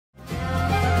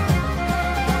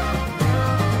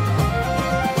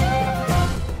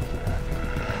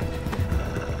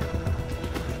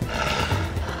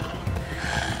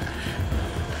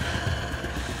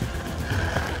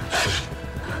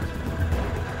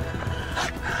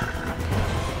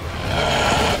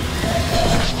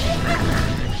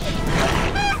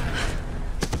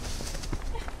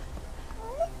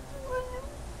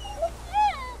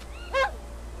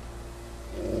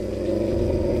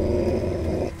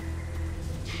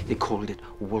They called it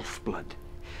Wolfblood.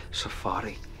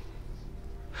 Safari.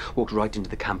 Walked right into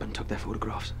the camp and took their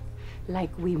photographs. Like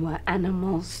we were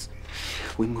animals.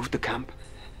 We moved the camp,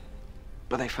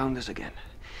 but they found us again.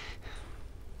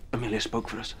 Amelia spoke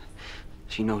for us.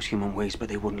 She knows human ways, but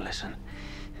they wouldn't listen.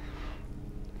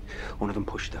 One of them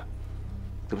pushed her.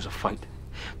 There was a fight.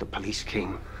 The police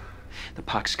came. The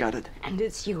pack scattered. And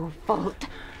it's your fault.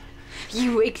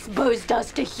 You exposed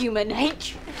us to human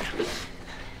hatred.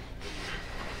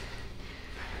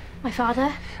 My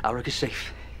father? Alric is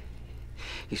safe.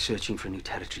 He's searching for a new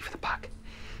territory for the pack.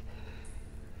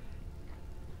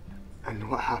 And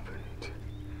what happened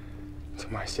to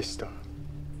my sister?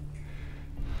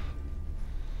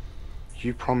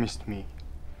 You promised me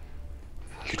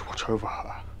you'd watch over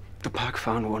her. The pack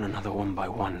found one another one by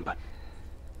one, but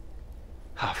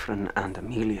Hafren and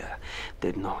Amelia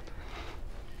did not.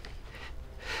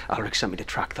 Alric sent me to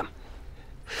track them.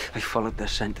 I followed their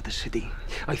scent to the city.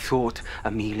 I thought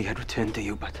Amelia had returned to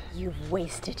you, but... You've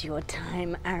wasted your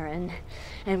time, Aaron.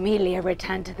 Amelia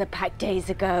returned to the pack days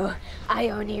ago. I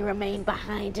only remained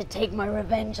behind to take my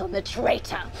revenge on the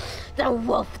traitor. The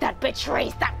wolf that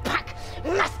betrays that pack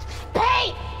must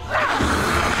pay!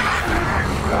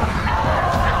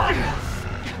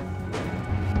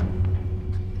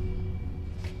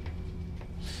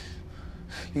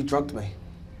 You drugged me,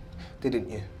 didn't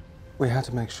you? We had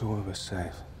to make sure we were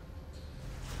safe.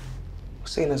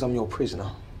 Seeing as I'm your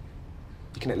prisoner,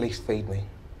 you can at least feed me.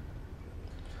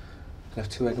 Can I have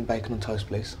 2 egg and bacon on toast,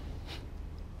 please?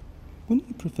 Wouldn't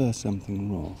you prefer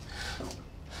something raw?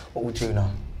 What would you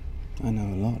know? I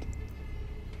know a lot.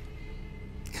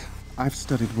 I've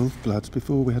studied Wolfbloods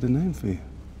before we had a name for you.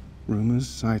 Rumours,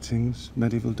 sightings,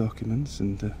 medieval documents,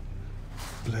 and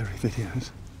blurry videos.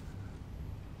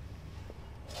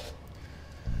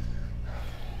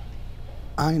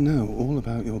 I know all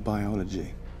about your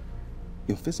biology,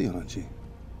 your physiology.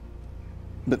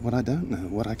 But what I don't know,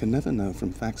 what I can never know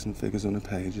from facts and figures on a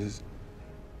page is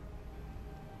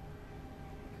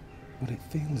what it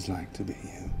feels like to be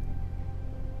you.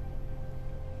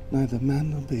 Neither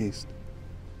man nor beast.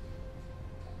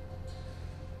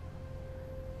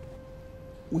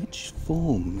 Which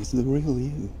form is the real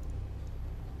you?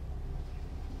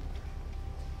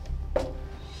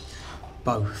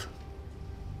 Both.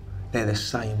 They're the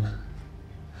same.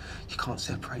 You can't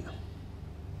separate them.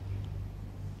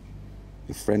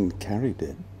 Your friend Carrie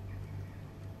did.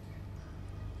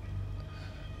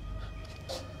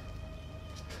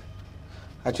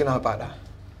 How'd you know about that?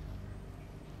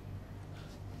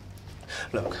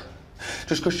 Look,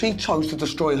 just because she chose to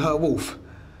destroy her wolf,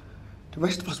 the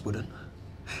rest of us wouldn't.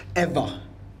 Ever.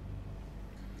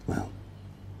 Well,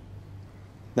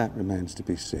 that remains to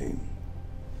be seen.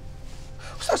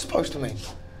 What's that supposed to mean?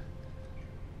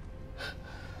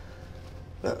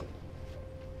 Look,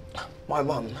 my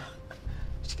mum,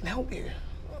 she can help you.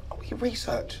 We can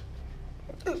research.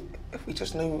 If we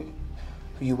just knew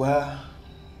who you were,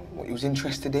 what you was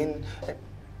interested in.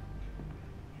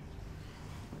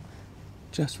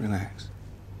 Just relax.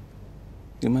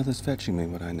 Your mother's fetching me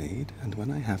what I need, and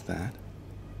when I have that,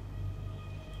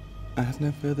 I have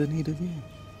no further need of you.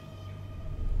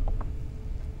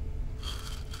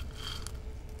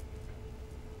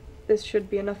 This should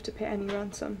be enough to pay any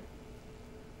ransom.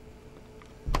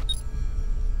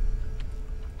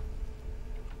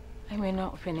 I may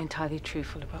not have been entirely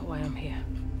truthful about why I'm here.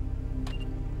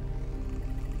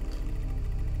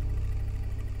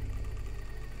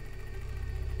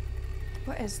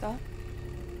 What is that?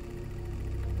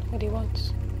 What he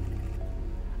wants.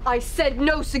 I said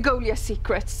no Segolia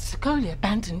secrets! Segolia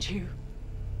abandoned you.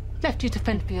 Left you to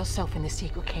fend for yourself when the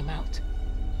secret came out.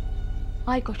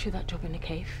 I got you that job in the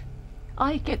cave.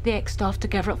 I get the ex-staff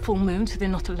together at full moon so they're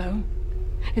not alone.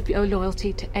 If you owe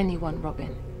loyalty to anyone,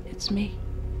 Robin, it's me.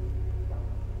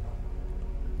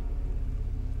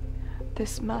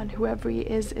 This man, whoever he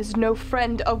is no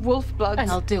friend of Wolfbloods.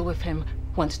 And I'll deal with him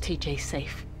once TJ's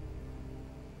safe.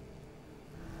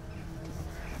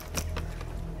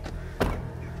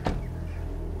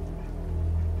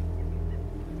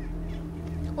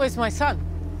 Where's my son?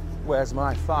 Where's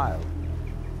my file?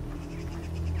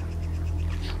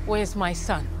 Where's my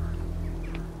son?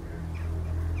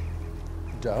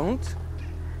 Don't.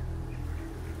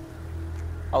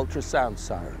 Ultrasound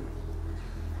siren.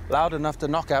 Loud enough to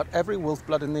knock out every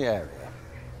Wolfblood in the area.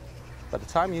 By the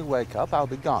time you wake up, I'll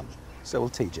be gone. So will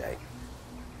TJ.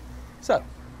 So,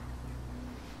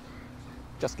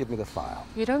 just give me the file.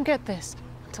 You don't get this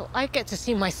until I get to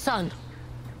see my son.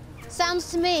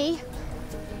 Sounds to me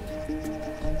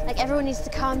like everyone needs to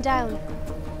calm down.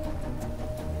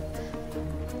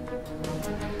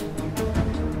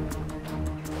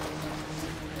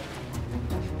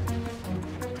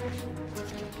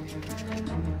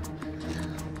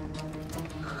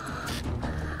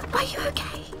 Are you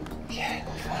okay? Yeah,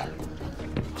 I'm fine.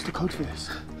 What's the code for this?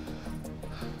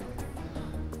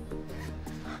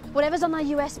 Whatever's on that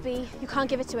USB, you can't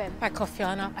give it to him. Back off,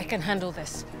 Jana. I can handle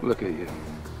this. Look at you.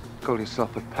 Call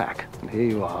yourself a pack, and here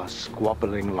you are,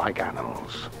 squabbling like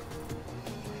animals.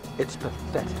 It's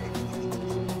pathetic.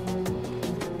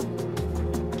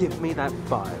 Give me that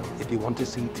file if you want to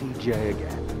see TJ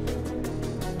again.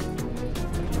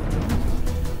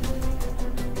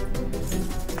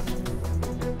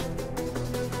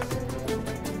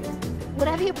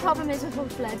 Whatever your problem is with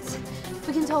Wolfbloods,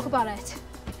 we can talk about it.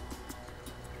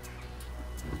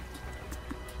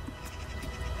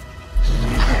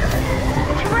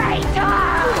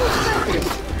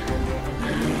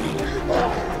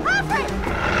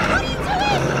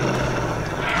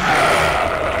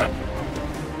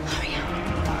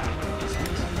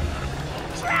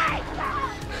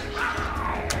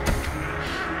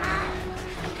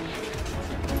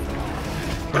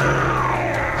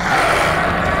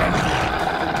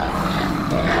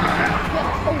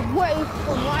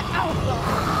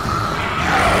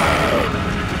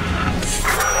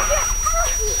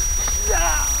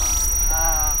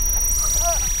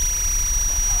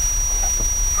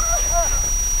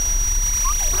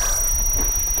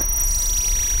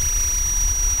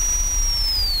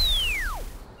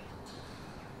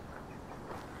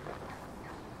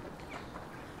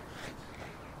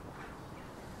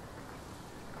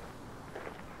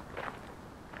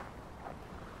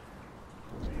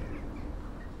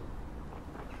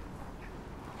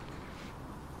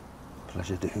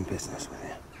 Pleasure doing business with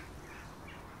you.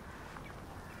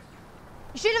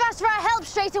 You should have asked for our help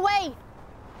straight away.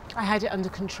 I had it under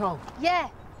control. Yeah,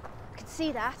 I could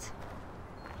see that.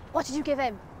 What did you give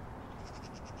him?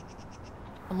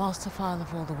 A master file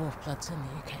of all the Wolfbloods in the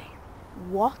UK.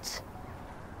 What?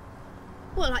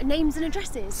 What, like names and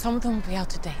addresses? Some of them will be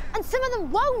out of date. And some of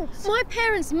them won't. My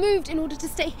parents moved in order to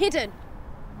stay hidden.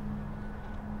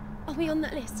 Are we on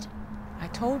that list? I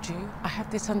told you I have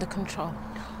this under control.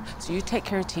 So you take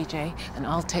care of TJ, and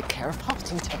I'll take care of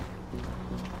Partington.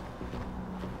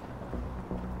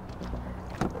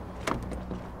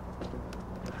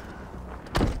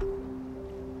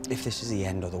 If this is the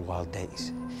end of the wild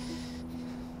days,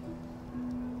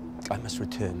 I must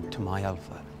return to my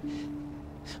alpha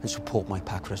and support my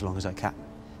pack for as long as I can.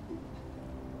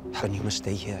 And you must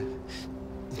stay here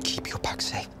and keep your pack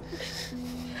safe.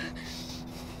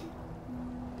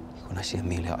 When I see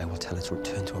Amelia, I will tell her to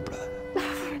return to her brother.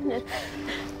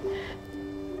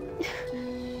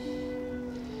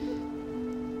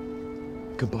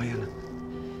 Goodbye, Anna.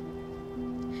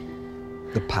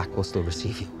 The pack will still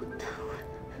receive you.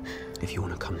 If you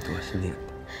want to come to us in the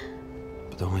end.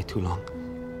 But don't wait too long.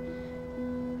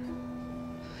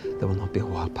 There will not be a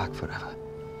wild pack forever.